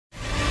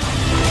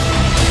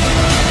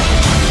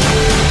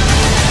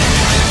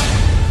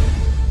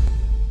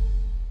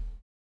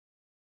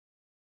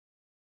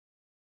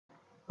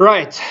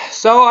Right,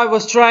 so I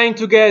was trying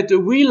to get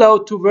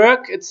Wiiload to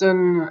work. It's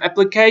an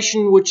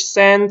application which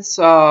sends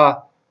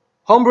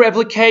homebrew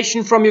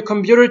application from your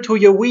computer to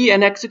your Wii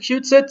and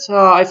executes it.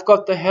 I've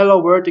got the Hello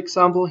World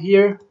example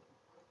here.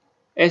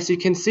 As you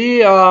can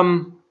see,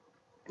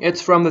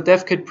 it's from the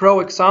DevKit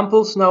Pro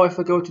examples. Now if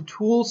I go to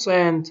Tools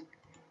and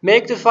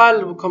make the file,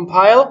 it will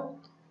compile.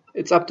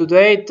 It's up to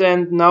date,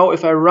 and now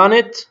if I run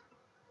it,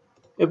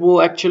 it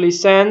will actually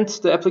send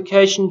the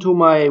application to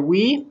my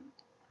Wii.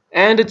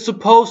 And it's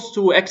supposed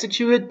to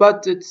execute it,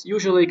 but it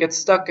usually gets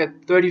stuck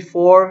at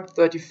 34,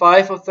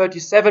 35 or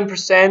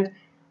 37%.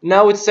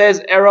 Now it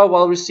says error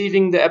while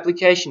receiving the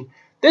application.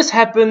 This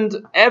happened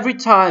every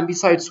time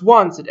besides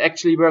once. It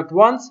actually worked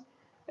once,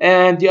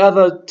 and the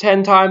other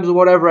 10 times or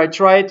whatever I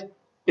tried,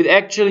 it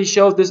actually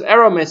showed this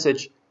error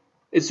message.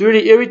 It's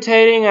really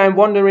irritating. I'm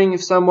wondering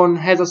if someone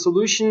has a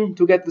solution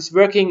to get this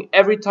working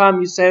every time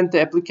you send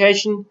the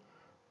application.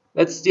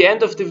 That's the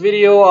end of the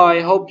video.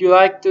 I hope you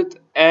liked it,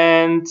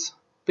 and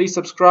please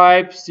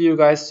subscribe. See you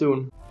guys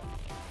soon.